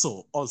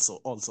also,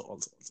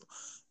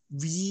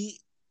 we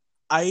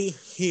I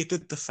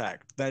hated the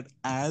fact that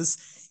as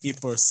a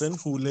person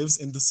who lives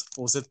in the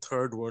supposed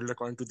third world,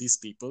 according to these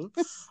people,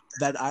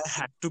 that I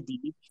had to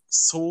be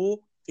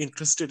so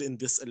interested in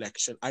this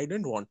election. I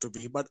didn't want to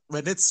be, but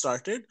when it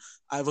started,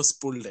 I was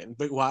pulled in.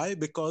 But why?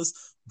 Because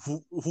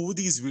who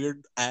these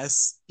weird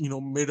ass,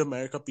 mid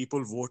America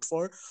people vote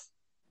for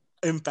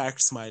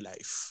impacts my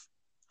life,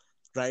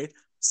 right?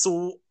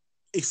 So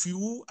if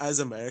you as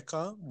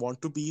America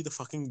want to be the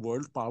fucking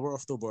world power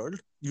of the world,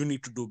 you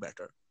need to do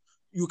better.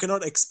 You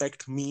cannot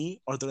expect me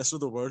or the rest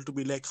of the world to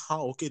be like,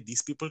 how okay,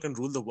 these people can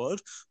rule the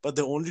world, but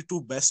the only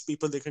two best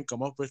people they can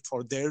come up with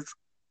for their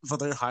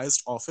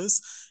highest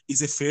office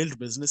is a failed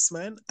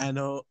businessman and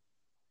a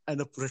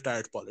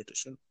retired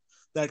politician.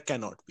 That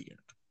cannot be it.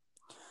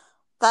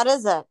 That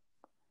is it.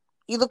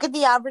 You look at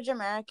the average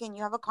American,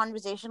 you have a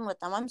conversation with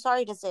them. I'm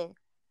sorry to say,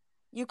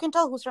 you can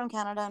tell who's from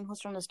Canada and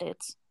who's from the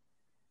States.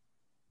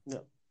 Yeah.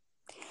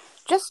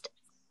 Just,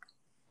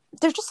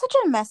 they're just such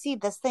a messy,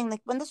 this thing.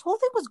 Like, when this whole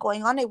thing was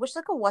going on, I wish,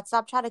 like, a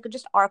WhatsApp chat, I could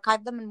just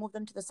archive them and move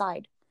them to the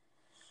side.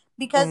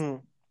 Because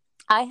Mm.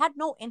 I had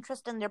no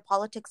interest in their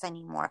politics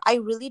anymore. I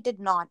really did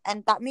not.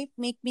 And that may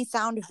make me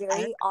sound And,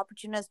 very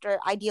opportunist or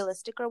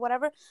idealistic or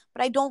whatever,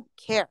 but I don't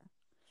care.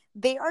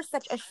 They are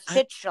such a and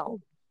shit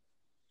show.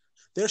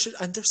 they're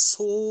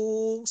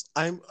so.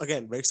 I'm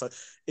again very sorry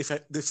if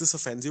this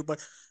offends you, but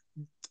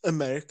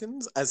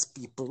Americans as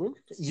people,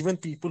 even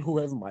people who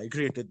have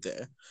migrated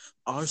there,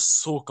 are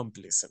so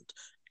complacent.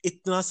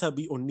 इतना सा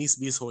भी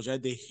 19-20 हो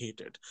जाए, they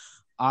hate it.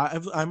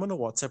 I'm on a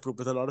WhatsApp group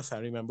with a lot of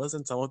family members,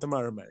 and some of them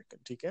are American.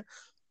 Okay,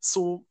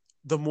 so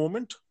the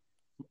moment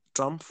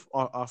Trump,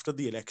 after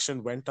the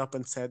election, went up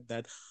and said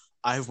that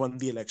I've won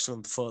the election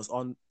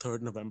on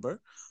 3rd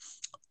November,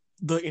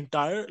 the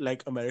entire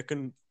like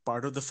American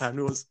part of the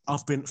family was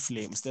up in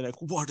flames. They're like,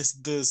 "What is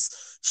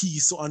this?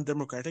 He's so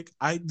undemocratic."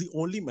 The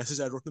only message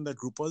I wrote in that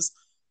group was,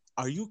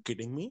 Are you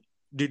kidding me?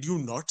 Did you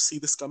not see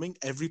this coming?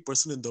 Every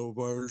person in the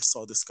world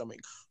saw this coming.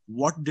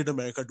 What did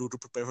America do to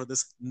prepare for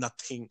this?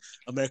 Nothing.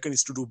 America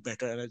needs to do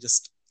better, and I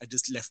just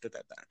left it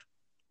at that.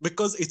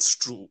 Because it's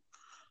true.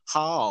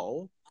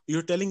 How?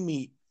 You're telling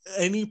me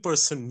any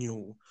person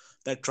knew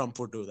that Trump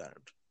would do that?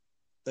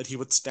 That he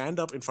would stand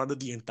up in front of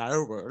the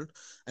entire world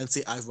and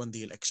say, I've won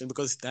the election,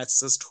 because that's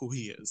just who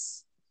he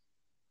is.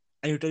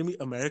 And you're telling me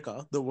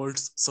America, the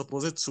world's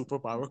supposed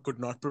superpower, could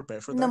not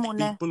prepare for that?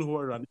 Namune.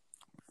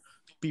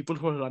 People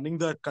who are running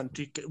that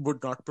country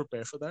would not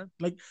prepare for that.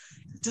 Like,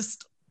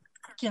 just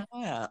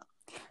yeah.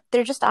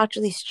 They're just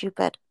actually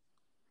stupid.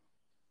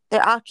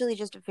 They're actually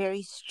just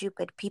very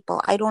stupid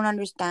people. I don't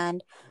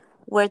understand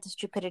where the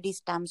stupidity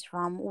stems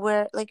from.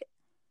 Where, like,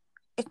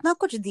 इतना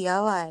कुछ दिया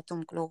हुआ है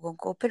तुम लोगों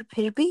को,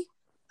 फिर भी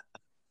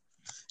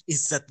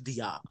इज्जत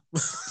दिया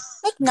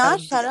like ना कर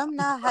दिया शर्म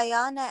ना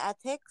हया ना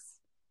ethics.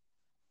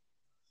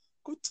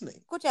 कुछ नहीं.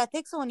 कुछ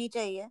ethics होनी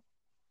चाहिए,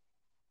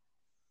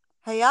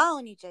 हया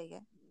होनी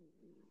चाहिए.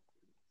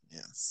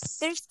 Yes.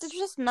 There's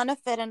just none of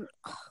it, and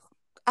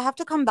I have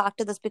to come back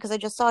to this because I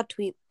just saw a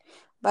tweet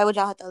by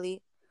Wajahat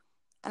Ali,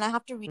 and I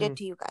have to read it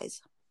to you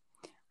guys.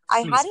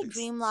 I Please, had a please.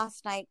 dream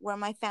last night where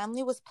my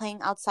family was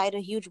playing outside a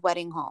huge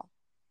wedding hall.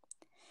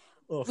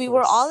 Of We course.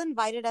 were all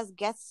invited as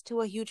guests to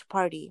a huge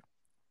party.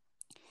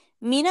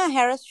 Meena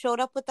Harris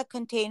showed up with a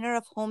container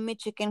of homemade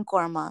chicken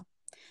korma.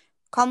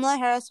 Kamala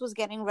Harris was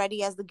getting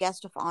ready as the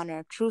guest of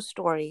honor. True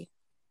story.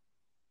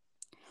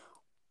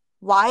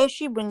 Why is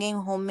she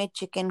bringing homemade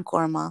chicken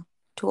korma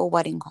to a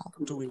wedding hall?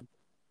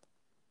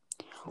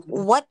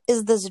 What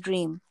is this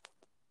dream?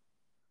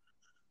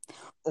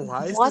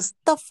 Why is what this?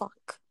 the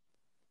fuck?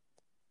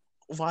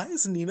 Why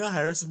is Nina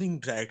Harris being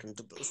dragged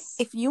into this?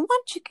 If you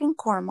want chicken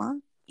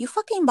korma, you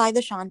fucking buy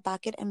the Shan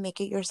packet and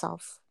make it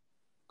yourself.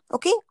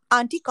 Okay?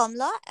 Auntie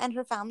Kamala and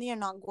her family are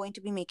not going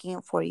to be making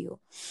it for you.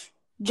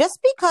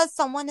 Just because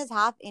someone is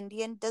half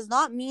Indian does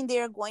not mean they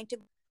are going to.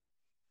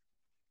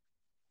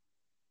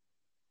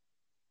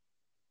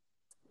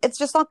 It's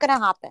just not going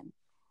to happen.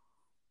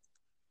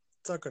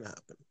 It's not going to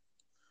happen.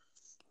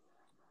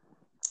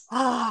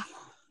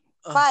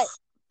 But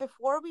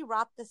before we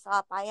wrap this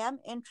up, I am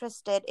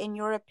interested in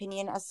your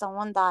opinion as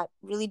someone that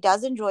really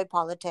does enjoy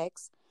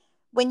politics.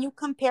 When you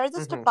compare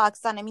this to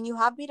Pakistan, I mean, you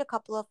have made a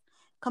couple of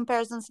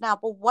comparisons now,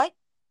 but what,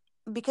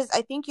 because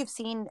I think you've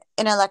seen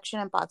an election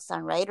in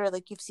Pakistan, right? Or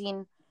like you've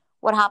seen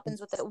what happens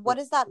with it. What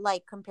is that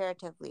like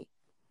comparatively?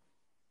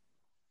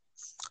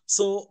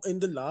 So in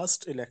the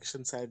last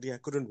election, sadly, I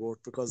couldn't vote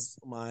because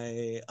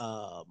my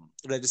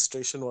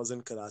registration was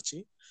in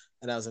Karachi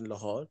and I was in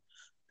Lahore,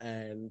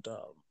 and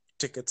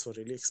tickets were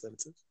really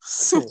expensive.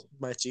 So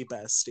my cheap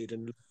ass stayed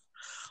in.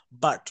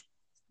 But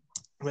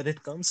when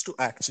it comes to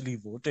actually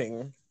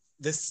voting,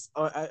 this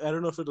I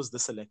don't know if it was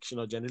this election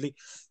or generally,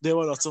 there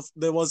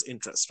was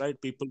interest,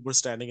 right? People were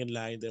standing in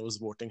line, there was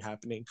voting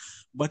happening,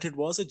 but it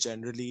was a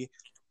generally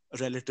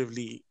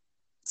relatively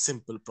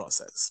simple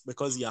process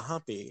because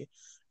yahan pe,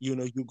 you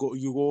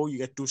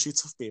get two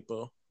sheets of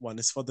paper. One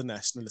is for the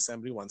National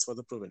Assembly, one's for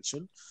the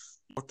provincial.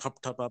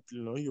 Tap up,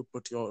 you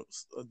put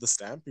the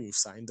stamp, you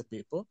sign the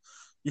paper,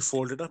 you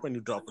fold it up, and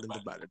you drop it in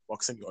the ballot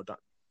box, and you're done.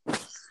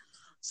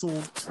 So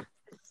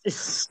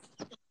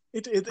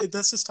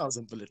that's just how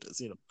simple it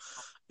is.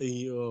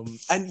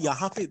 And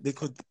yahan pe,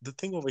 the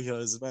thing over here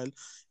as well,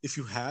 if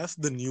you have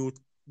the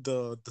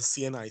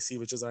CNIC,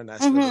 which is our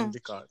national identity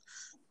card,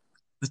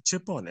 the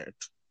chip on it,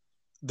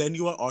 then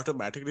you are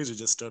automatically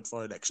registered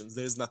for elections.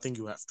 There is nothing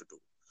you have to do.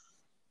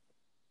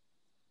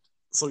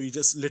 So you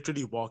just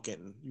literally walk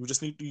in. You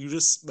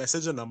just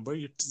message a number.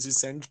 You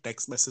send a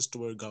text message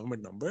to a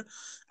government number,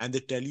 and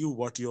they tell you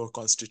what your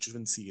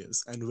constituency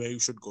is and where you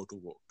should go to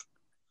vote.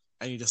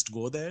 And you just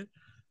go there.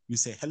 You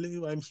say,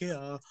 hello, I'm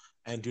here.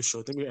 And you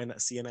show them your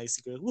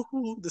CNIC card.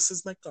 Woohoo, this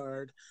is my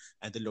card.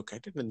 And they look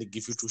at it and they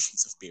give you two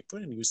sheets of paper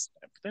and you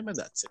stamp them, and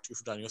that's it.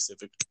 You've done your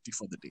civic duty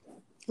for the day.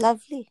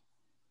 Lovely.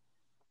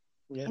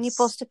 Yes. And you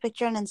post a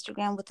picture on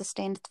Instagram with a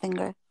stained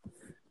finger.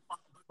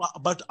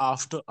 But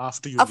after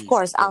you of leave,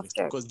 course,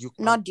 obviously, after. because you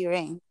not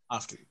during.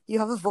 After. You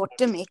have a vote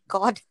to make,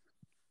 God.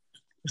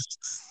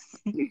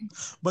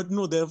 But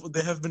no,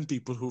 there have been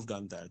people who've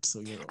done that.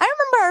 So, I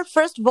remember our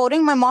first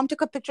voting, my mom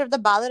took a picture of the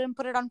ballot and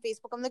put it on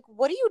Facebook. I'm like,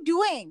 what are you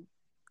doing?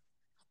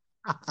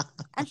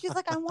 And she's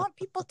like, I want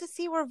people to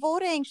see we're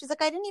voting. She's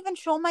like, I didn't even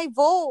show my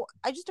vote.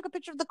 I just took a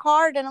picture of the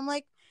card. And I'm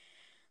like,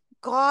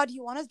 God,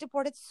 you want us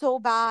deported so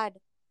bad.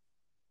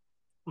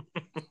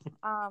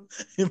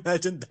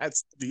 Imagine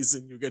that's the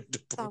reason you get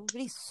deported. That would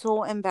be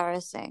so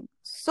embarrassing.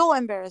 So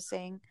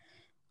embarrassing.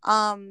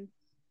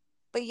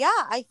 But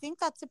yeah, I think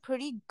that's a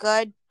pretty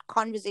good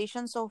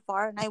conversation so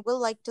far. And I will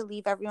like to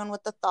leave everyone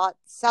with the thought,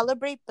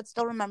 celebrate, but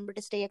still remember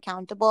to stay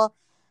accountable.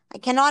 I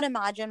cannot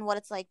imagine what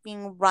it's like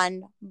being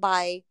run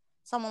by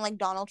someone like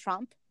Donald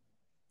Trump.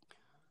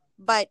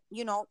 But,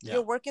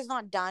 your work is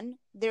not done.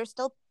 There's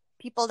still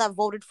people that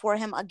voted for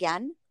him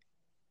again.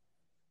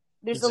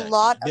 There's a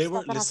lot of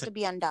stuff that has to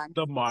be undone.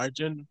 The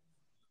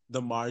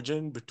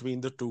margin between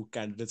the two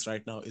candidates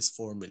right now is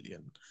 4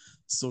 million.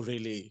 So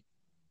really,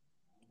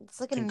 It's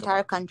like an Think entire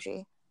about it.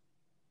 country.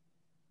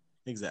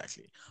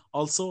 Exactly.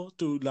 Also,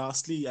 to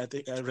lastly, I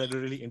think I read a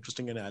really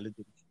interesting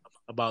analogy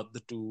about the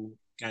two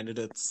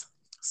candidates.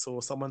 So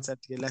someone said,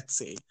 okay, let's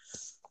say,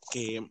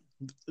 okay,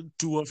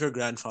 two of your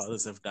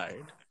grandfathers have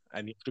died,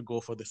 and you have to go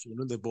for the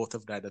funeral. They both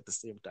have died at the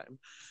same time.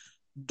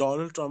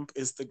 Donald Trump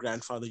is the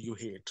grandfather you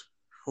hate,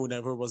 who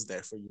never was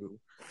there for you,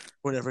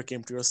 who never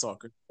came to your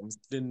soccer games,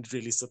 didn't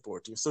really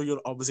support you. So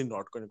you're obviously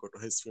not going to go to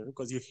his funeral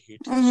because you hate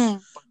him. Mm-hmm.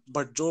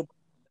 But Joe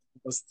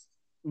was,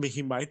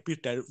 he might be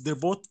terrible. They're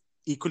both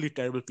equally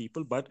terrible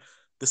people, but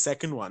the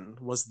second one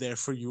was there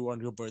for you on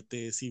your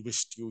birthdays. He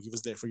wished you. He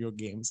was there for your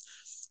games.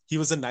 He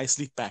was a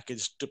nicely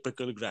packaged,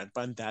 typical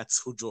grandpa, and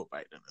that's who Joe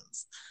Biden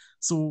is.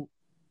 So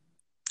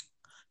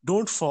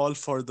don't fall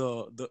for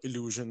the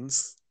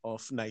illusions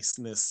of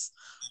niceness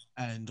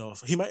and of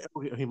he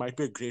might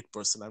be a great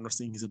person. I'm not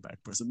saying he's a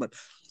bad person, but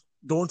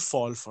don't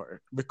fall for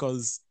it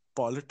because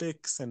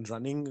politics and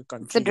running a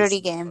It's a country dirty is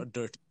a game.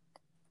 dirty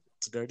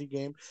it's a dirty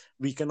game.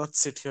 We cannot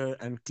sit here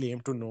and claim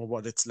to know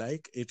what it's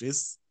like. It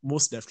is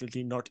most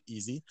definitely not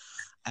easy,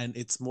 and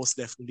it's most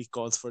definitely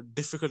calls for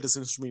difficult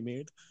decisions to be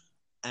made.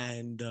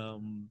 And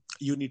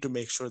you need to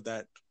make sure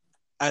that,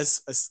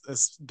 as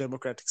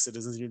democratic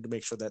citizens, you need to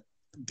make sure that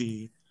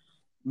the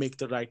make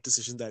the right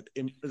decision that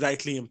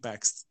rightly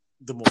impacts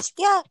the most.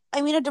 Yeah,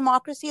 I mean, a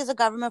democracy is a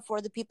government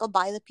for the people,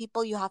 by the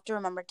people. You have to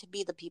remember to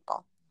be the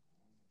people.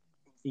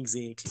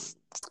 Exactly.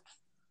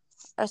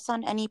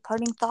 Arsan, any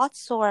parting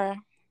thoughts or?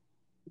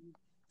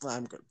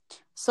 I'm good.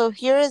 So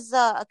here is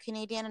a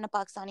Canadian and a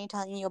Pakistani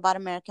telling you about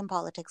American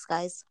politics,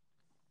 guys.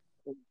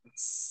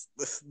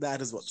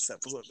 That is what this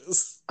episode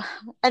is.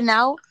 And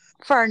now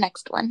for our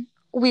next one.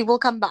 We will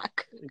come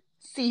back.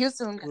 See you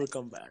soon, We'll guys.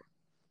 come back.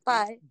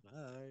 Bye.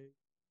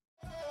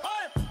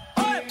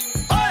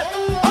 Bye.